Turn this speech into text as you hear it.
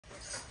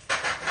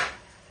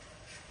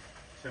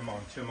切毛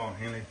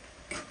hình哩，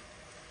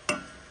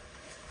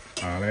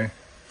啊嘞，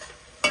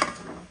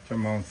切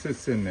毛细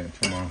细的，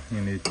切毛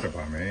hình哩切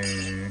吧没，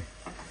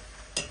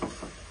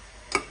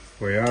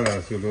为啥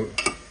啦？说了，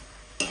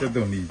这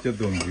东西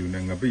那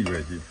个比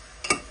回去，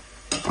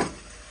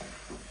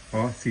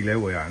哦，是来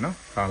为啊喏，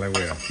啥来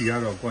为啊？是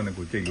下头管那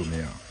个这个没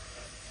有，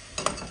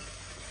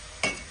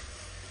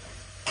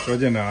所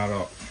以那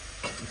咯，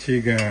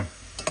切根，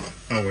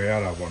那为啥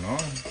啦不喏？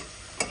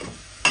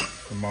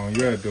毛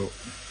越多。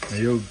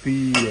有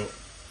地咯，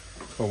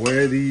可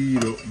外地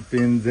咯，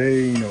边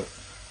ዘይ咯，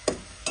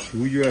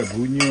猪血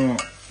不牛，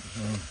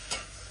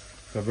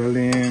这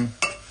边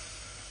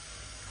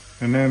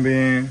那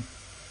边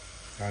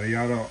哪里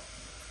呀咯？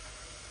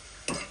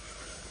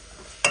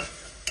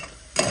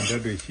看这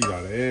对洗下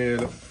来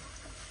了，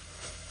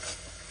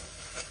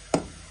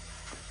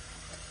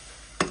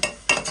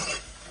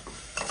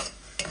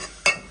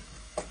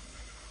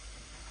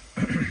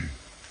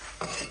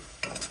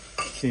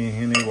新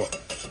鲜的不？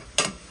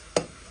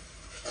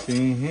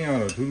新鲜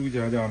了，土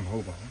家唔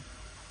好吧？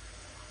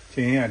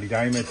新鲜你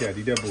家咩食？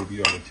你得补比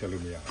较吃了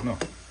没有？喏。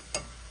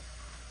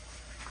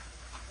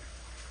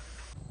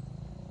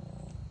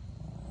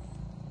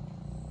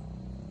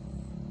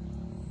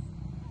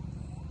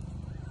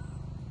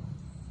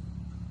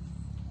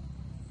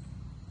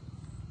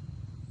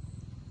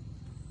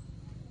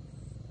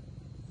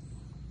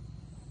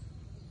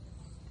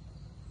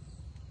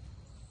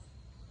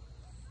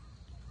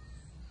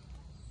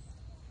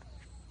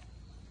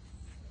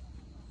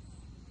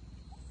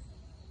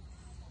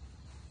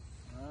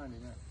你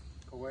看，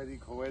口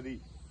味的，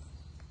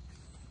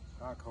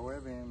啊，口味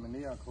边没那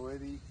样口味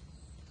的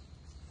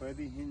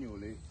很牛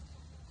嘞，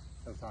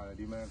这啥的？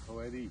里面口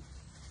味的，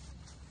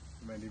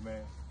里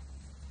面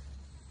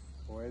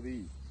口味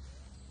的，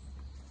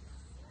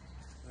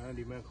啊，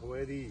里面口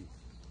味的，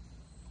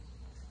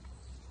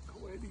口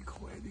味的，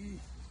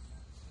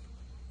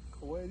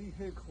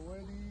嘿，口味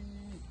的。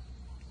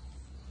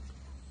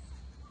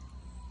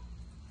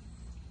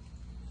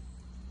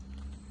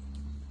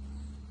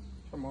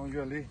吃毛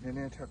越嘞，年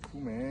年吃苦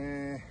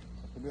没，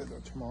这个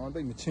吃毛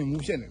对没吃木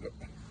线那个。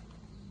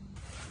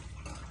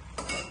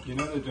今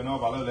天是正好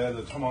把它来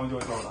是吃毛椒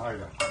浇它一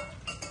个，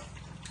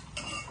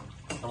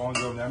吃毛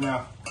椒面面，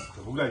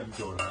是后来一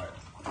浇它的，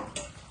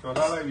浇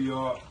它来比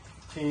较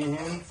清新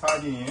杀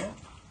菌，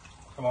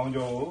吃毛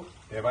椒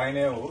台湾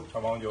的哦，吃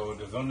毛椒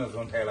这种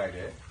抬来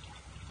的，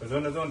这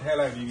种抬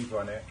来比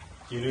说呢，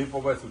几类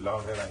不是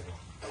浪抬来的，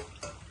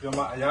要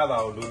么一下子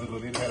路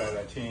的抬来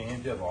的，清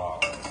新这多。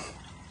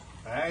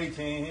哎，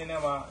清新的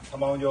嘛，吃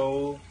毛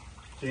椒，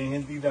清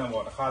新地蛋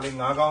嘛，下里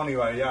牙缸里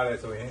话下来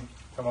所以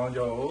吃毛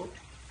椒，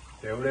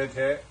再后来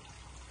抬，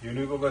有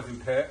那个不是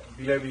抬，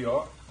比来比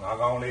较，牙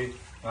缸里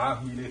牙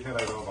皮里抬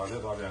来个，把这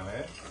大边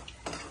来，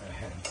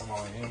吃毛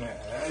新的，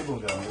哎，不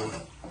这样就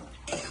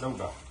漏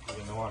的，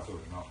云南话说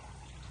的喏，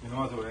云南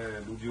话说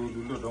的，路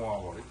中话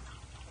话的，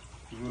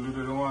路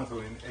中话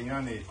说的，哎呀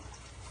你，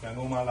人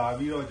工嘛拉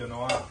比咯，就那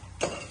话，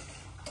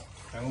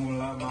人工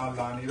嘛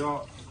拉你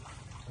咯，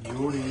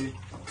有的。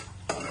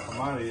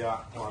妈的呀，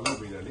我老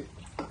背了嘞，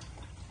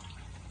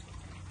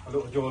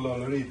老叫老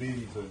嘞背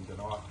的说真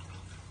的话，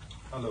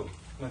老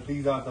那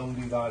地大东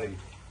地大的，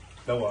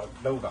老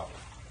大，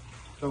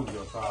老比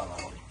较大了。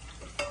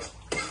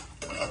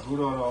不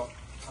知道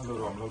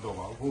老多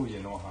吧，不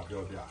人话还比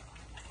较大。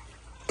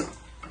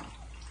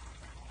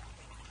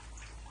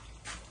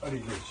这里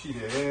有戏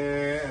的，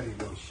这里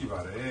有戏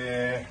吧的。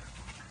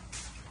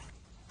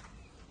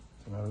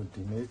然后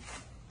地内，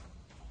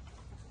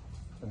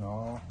然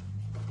后。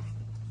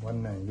วัน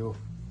ไหนเล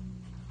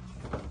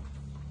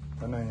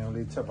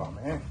ยจะป่ะแ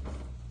ม่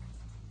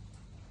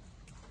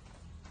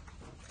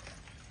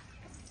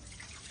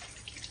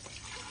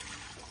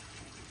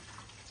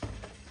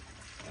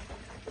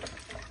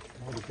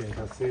โอเคค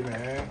รับซีแม่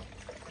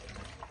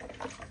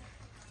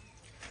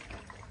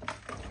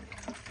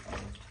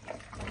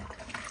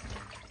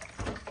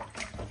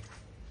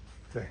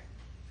เจ๊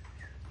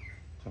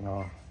ကျွန်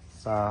တော်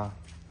စား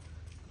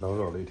လော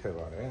လေးထည့်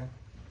ပါတယ်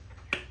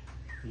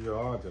ပြီး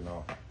တော့ကျွန်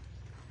တော်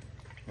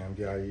ငံ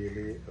ပြားရည်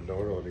လေးအလော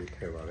တော်လေးထ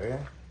ည့်ပါတယ်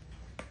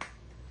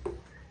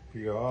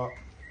ပြီးတော့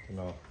ကျွန်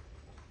တော်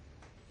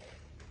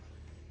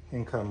ဟ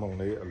င်းခတ်မုံ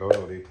လေးအလော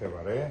တော်လေးထည့်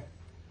ပါတယ်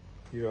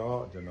ပြီးတော့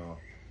ကျွန်တော်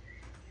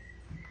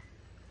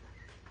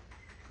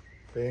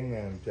ပဲ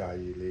ငံပြား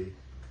ရည်လေး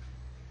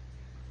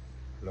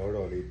အလော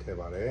တော်လေးထည့်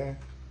ပါတယ်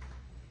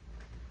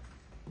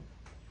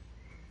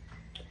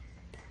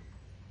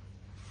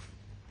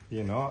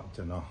ပြီးတော့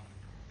ကျွန်တော်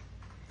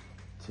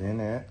ဂျင်း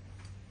နဲ့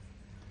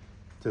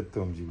ကျက်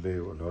သွန်ပြူလေး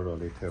ကိုလော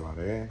လေးထည့်ပါ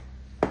တယ်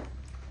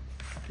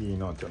ပြီး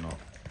တော့ကျွန်တော်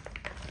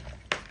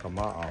ကမ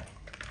အောင်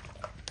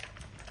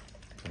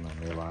ကျွန်တော်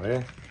နေပါတယ်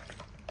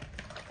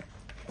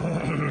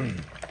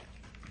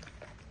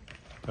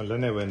လ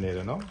က်နဲ့ပဲနေတ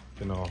ယ်နော်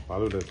ကျွန်တော်ဘာ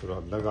လို့လဲဆို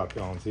တော့လက်က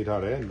ပြောင်းစေး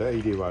ထားတယ်လက်အိ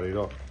တ်တွေပါတွေ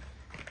တော့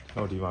ကျွန်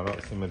တော်ဒီမှာတော့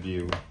အဆင်မပြေ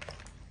ဘူး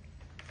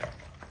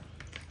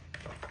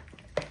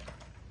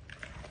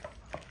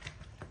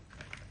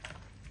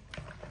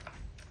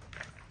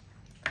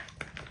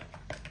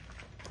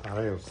ဒါလ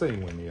ည်းစိတ်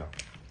ဝင်နေရ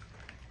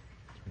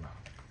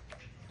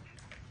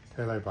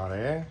ထဲလိုက်ပါတ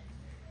ယ်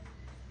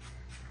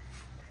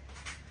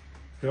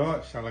တော့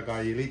ရှာလကာ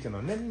ရေလေးကျွန်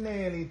တော်နည်းန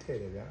ည်းလေးထည့်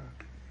တယ်ဗျာ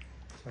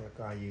ရှာလ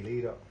ကာရေ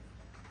လေးတော့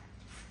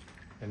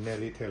နည်းနည်း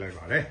လေးထည့်လိုက်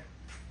ပါတယ်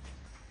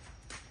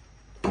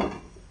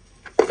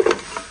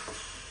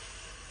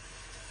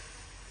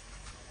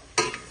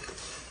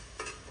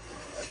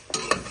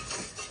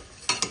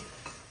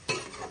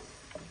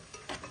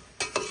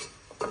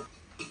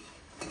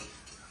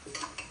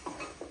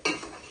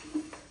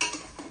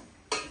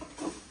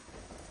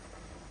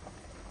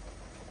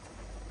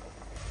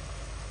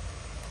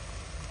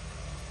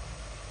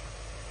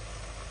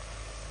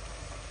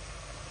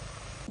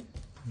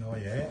နော်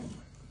ရဲ့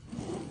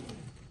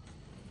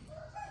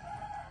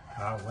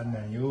ဒါဝန်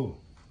နံယူ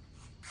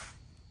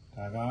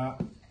ဒါက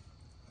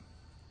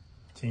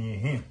ချင်း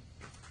ဟင်း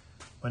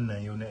ဝန်နံ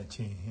ယူနဲ့ချ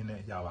င်းဟင်း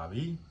နဲ့ရပါ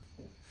ပြီ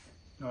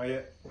နော်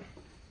ရဲ့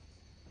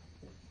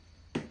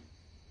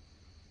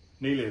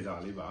နေ့လေစာ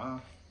လေးပါ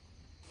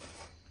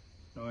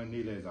နော်ရဲ့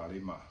နေ့လေစာ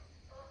လေးမှာ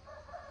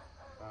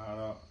ဒါ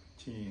တော့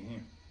ချင်းဟ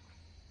င်း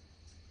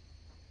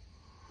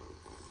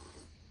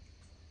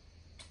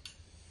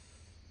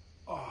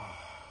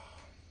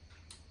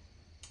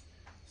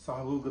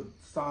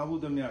စားဘူး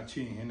တည်းများချ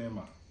င်းဟင်းထဲ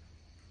မှာ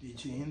ဒီ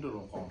ချင်းဟင်းတော်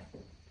ကောင်း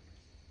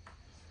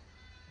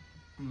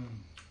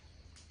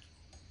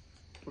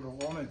တော်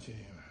ကောင်းတဲ့ချင်း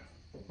ဟ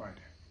င်းပဲတ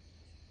ယ်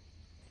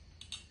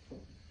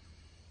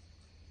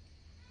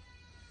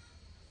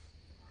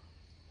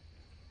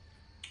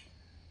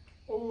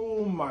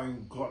Oh my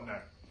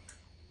goodness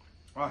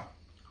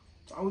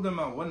စားဘူးတည်း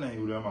မှာဝန်နံ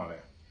ယူထဲမှာလဲ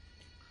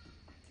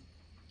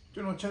ကျွ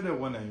န်တော်ချက်တဲ့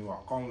ဝန်နံယူက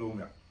အကောင်းဆုံး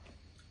ဗျ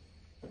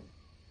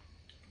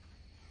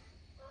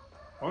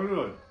ဟုတ်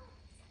လို့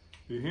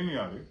ဒီဟင်းနေ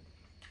ရလေ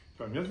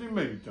ကျွန်တော်မျက်စိ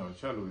မိတ်ကျွန်တော်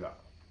ချက်လို့ရ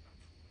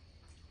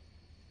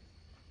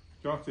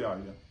ကြောက်စရာ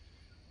ကြီး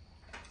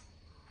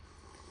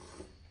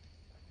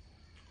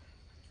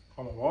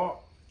ဟောမဘော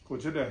ကို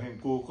ချက်တဲ့ဟင်း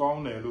ကိုကော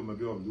င်းတယ်လို့မ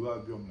ပြောဘူးသူက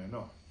ပြောမလဲ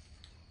နော်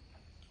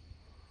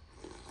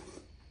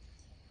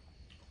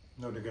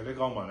တကယ်လည်း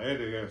ကောင်းပါလေ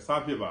တကယ်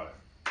စားဖြစ်ပါလေ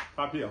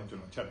စားဖြစ်အောင်ကျွန်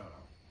တော်ချက်ထားတာ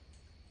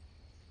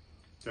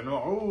ကျွန်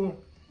တော်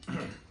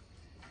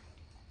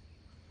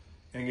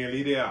ငယ်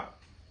လေးတည်းက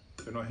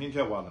ကျွန်တော်ဟင်းချ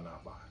က်ဝါသနာ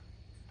ပါဘယ်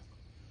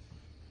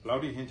လော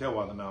က်ထိဟင်းချက်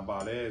ဝါသနာပါ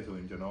လဲဆိုရ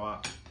င်ကျွန်တော်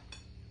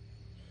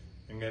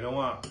ကငယ်တုန်း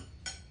က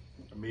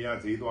အမေက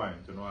ဈေးသွားရ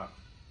င်ကျွန်တော်က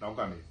နောက်က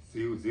နေ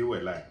ဈေးဝ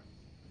ယ်လိုက်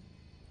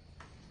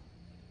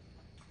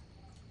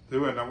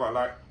ဈေးဝယ်နောက်က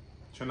လိုက်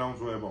ချင်းအောင်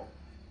ဆွဲပေါ့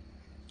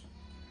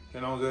ချ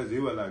င်းအောင်ဆွဲ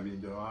ဈေးဝယ်လိုက်ပြီး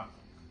ကျွန်တော်က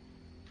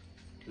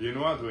ရင်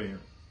တော့ဆိုရင်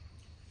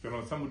ကျွန်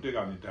တော်စက်မှုတက်က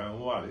နေတန်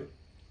ဟိုကလေ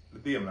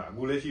သိရမလားအ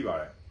ခုလည်းရှိပါ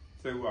တယ်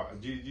စက်ဟိုကအ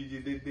ကြီး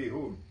သေး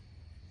ဟုတ်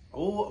အ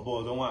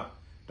ပေါ်ဆုံးက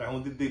တန်ဟို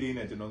တေးလေး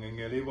နဲ့ကျွန်တော်င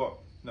ယ်လေးပေါ့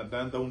2တ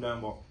န်း3တန်း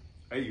ပေါ့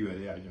အဲ့ရွယ်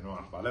လေးကကျွန်တော်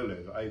ကဘာလုပ်လဲ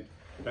ဆိုအဲ့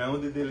တန်ဟို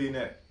တေးလေး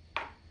နဲ့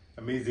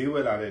အမေဈေးဝ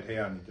ယ်လာတဲ့ထဲ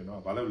ကနေကျွန်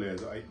တော်ကဘာလုပ်လဲ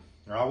ဆိုအဲ့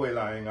ငါးဝယ်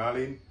လာရင်ငါး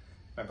လေး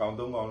2ကောင်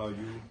3ကောင်လောက်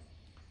ယူ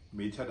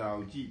မေးချက်တာ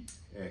ကိုကြည့်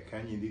ခ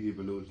န်းကျင်သေးတွေ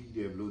ဘလို့လှီးတ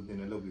ယ်ဘလို့တင်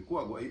တယ်လုပ်ပြီးကို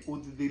ယ့်အကိုအဲ့အိုး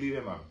တေးလေး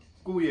ထဲမှာ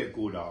ကိုယ့်ရဲ့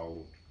ကိုယ်တာ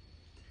ကို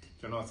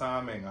ကျွန်တော်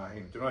စားမယ်ငါဟ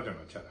င်းကျွန်တော်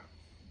ချက်တာ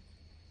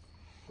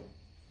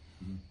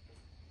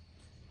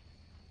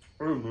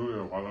အဲ့လိုမျိုးရ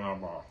ပါလား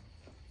ပါ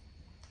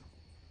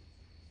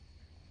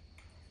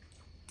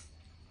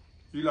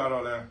ဒီလာ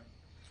တော့လဲ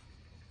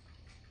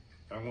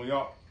တန်ကုန်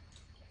ရောက်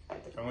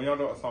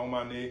တော့အဆောင်မ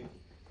နေ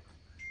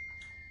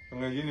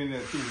ငွေရင်းနေ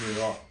စုနေ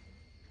တော့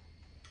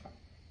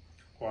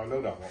ကွာလော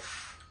က်တာပေါ့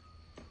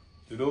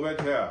ဒီလိုပဲ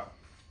ချက်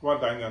ကွာ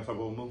တိုင်းကန်စ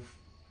ပုံမှု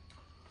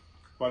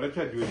ကွာလက်ချ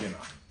က်ကျွေးနေ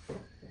တာ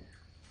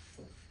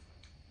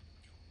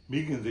မိ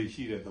ခင်စိတ်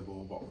ရှိတဲ့သ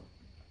ဘောပေါ့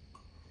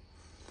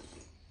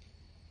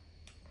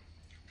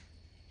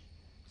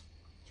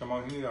ကျွန်မ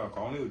ဟင်းက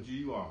ခေါင်းလေးကို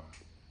ကြီးသွား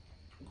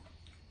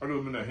အဲ့လို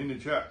မျိုးနဲ့ဟင်းတ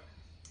စ်ချက်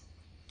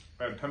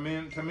ထမ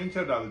င်းချ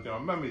က်တာဆိုကျွန်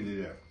တော်မှတ်မိသေး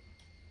တယ်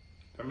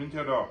ထမင်းချ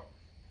က်တော့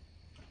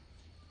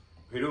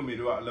ဖေတို့မေ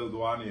တို့ကအလုပ်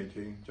သွားနေတဲ့အ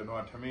ချိန်ကျွန်တော်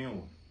ကထမင်း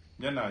ကို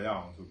မျက်နှာရအော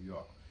င်ဆိုပြီး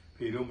တော့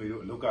ဖေတို့မေ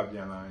တို့အလုပ်ကပြ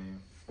န်လာရင်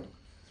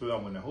ဆို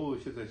တော့ဝင်နေဟိုး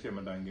88မ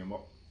တိုင်ခင်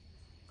ပေါ့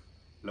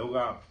အလုပ်က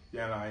ပြ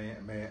န်လာရင်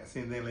အမေအစ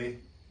င်သင်လေး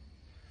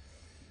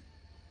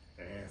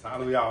စား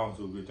လို့ရအောင်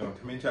ဆိုပြီးကျွန်တော်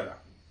ထမင်းချက်တာ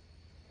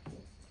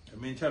ထ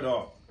မင်းချက်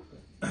တော့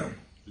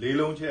လေး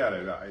လုံးချက်ရတ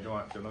ယ်ဗျအဲ့တော့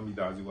ကျွန်တော်မိ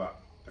သားစုက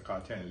တခါ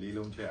ချက်ရင်လေး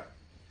လုံးချက်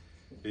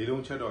လေး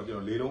လုံးချက်တော့ကျွန်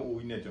တော်လေးလုံးအိုး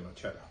ကြီးနဲ့ကျွန်တော်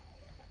ချက်တာ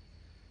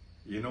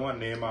ရင်တော့က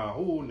နေမှာ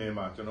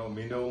ကျွန်တော်မ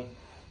င်းတုံး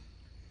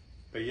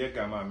တရက်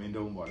ကံမမင်း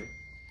တုံးပေါ့လေ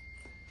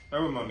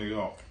အဲ့ဘက်မှာနေ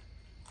တော့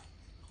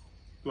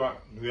သူက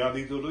နွေရာ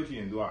သီဆိုလို့ရှိ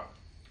ရင်သူက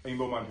အိမ်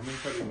ပေါ်မှာထမင်း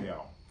ချက်လို့မရ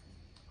အောင်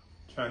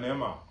ခြံထဲ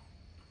မှာ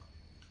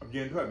အပြ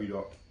င်ထွက်ပြီး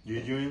တော့ရေ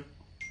ကျွင်း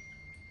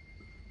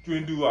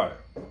တူးရတယ်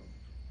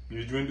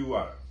ရေကျွင်းတူးရတ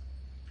ယ်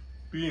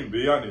ပြီးရင်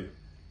ဘေးကနေ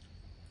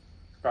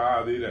ကာ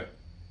သေးတယ်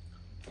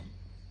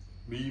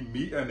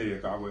မီးအနေ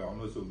ကာကွယ်အောင်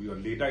လို့ဆိုပြီး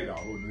တော့လေတိုက်တာ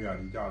ဟိုနွေရာ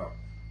သီကြတော့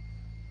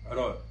အဲ့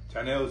တော့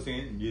channel ကိုစင်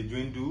ရေကျွ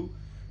င်းတူး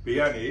ဘေး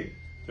ကနေ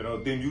ကျွန်တော်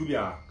တင်ပြူးပြ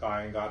ကာ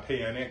ရင်ကာထိန်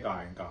ရန်နဲ့ကာ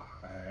ရင်ကာ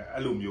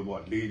အဲ့လိုမျိုး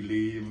ပေါ့လေ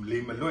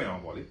မလွင့်အော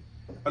င်ပေါ့လေ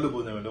အဲ့လို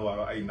ပုံစံမျိုးတော့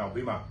အဲ့နောက်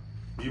ဘေးမှာ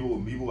မီး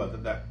ဖို့က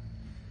တက်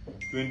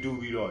ကျွင်းတူး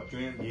ပြီးတော့ကျွ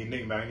င်းမြေနှိ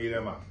မ်ပိုင်းလေးထဲ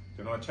မှာ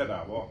ကျွန်တော်ချက်တာ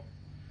ပေါ့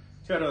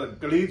ချ Cheddar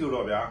glaze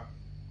or ya.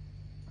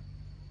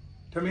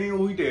 Tammy,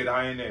 we did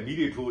high in a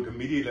media to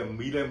medium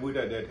with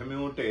a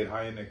Tammy did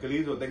high in a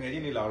glaze or thing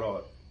any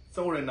law.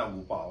 So in a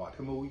power,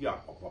 Tamu ya,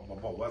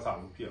 what's our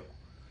appeal.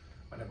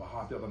 I never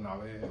half the other now,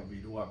 we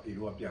do up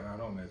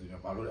piano message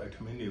about a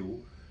Taminu.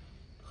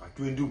 I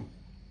do.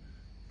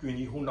 Twin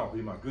who not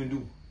be my twin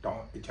do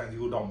down a chance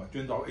you down my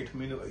twin out 8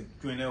 minutes,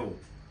 twin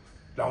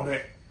down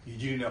there.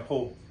 You in a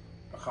pole.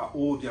 A car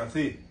old and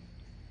say,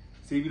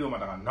 you don't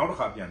matter, not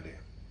happy and there.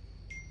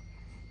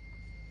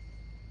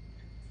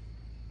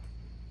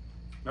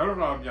 Now,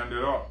 I'm young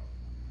there. I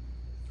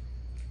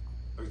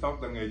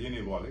stopped the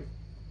Jenny Wally.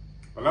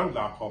 But I'm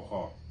not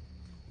call.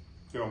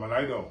 So my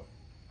idol.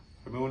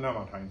 The moon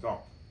number times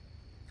out.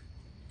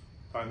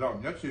 Times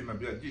out, next year, my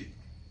BG.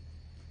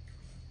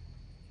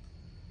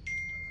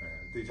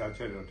 Teacher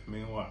said to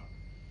me, what?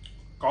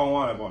 Go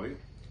on, body.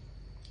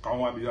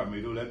 Go on, be a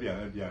middle left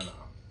and piano.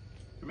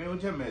 To me,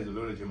 which made the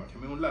little Jim, to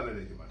me, to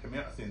me,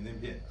 I send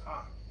them here.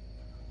 Ah,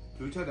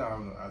 to chat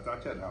down as I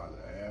chat out.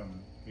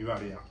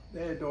 Mivaria.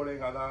 They told me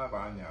other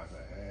banyas.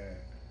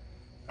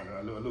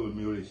 A little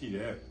music she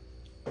there.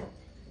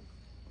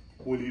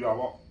 Will you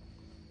walk?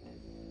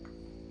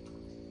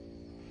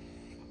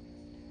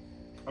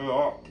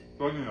 Hello,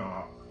 don't you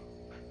know?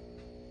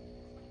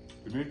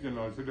 The meeting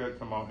I said that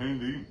to my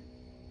Hindi.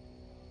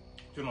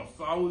 You know,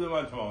 1,000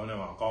 much more than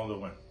my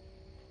counter.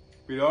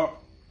 Peter,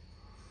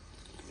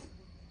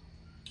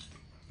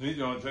 you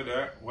don't say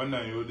that when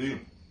you did.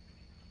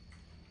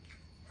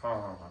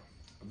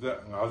 That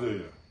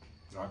other,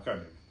 I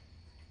can't.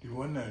 The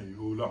one that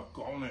you look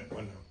on it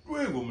when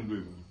a woman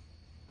do.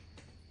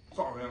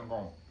 Sorry, I'm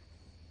gone.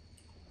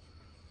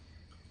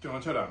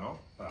 Don't say that, no?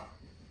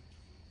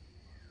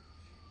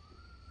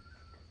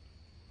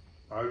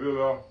 I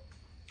will,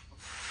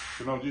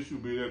 this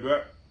should be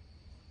the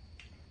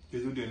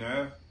Is it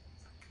dinner?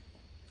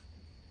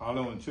 I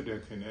don't sit there,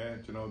 can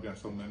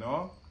so many.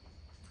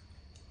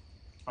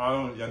 I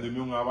don't get the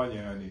young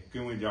Avani,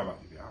 can we Java?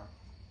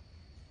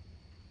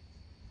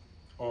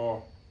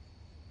 Or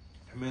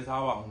Miss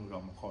Hava,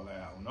 call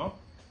out, no?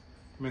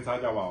 Miss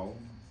Hajava,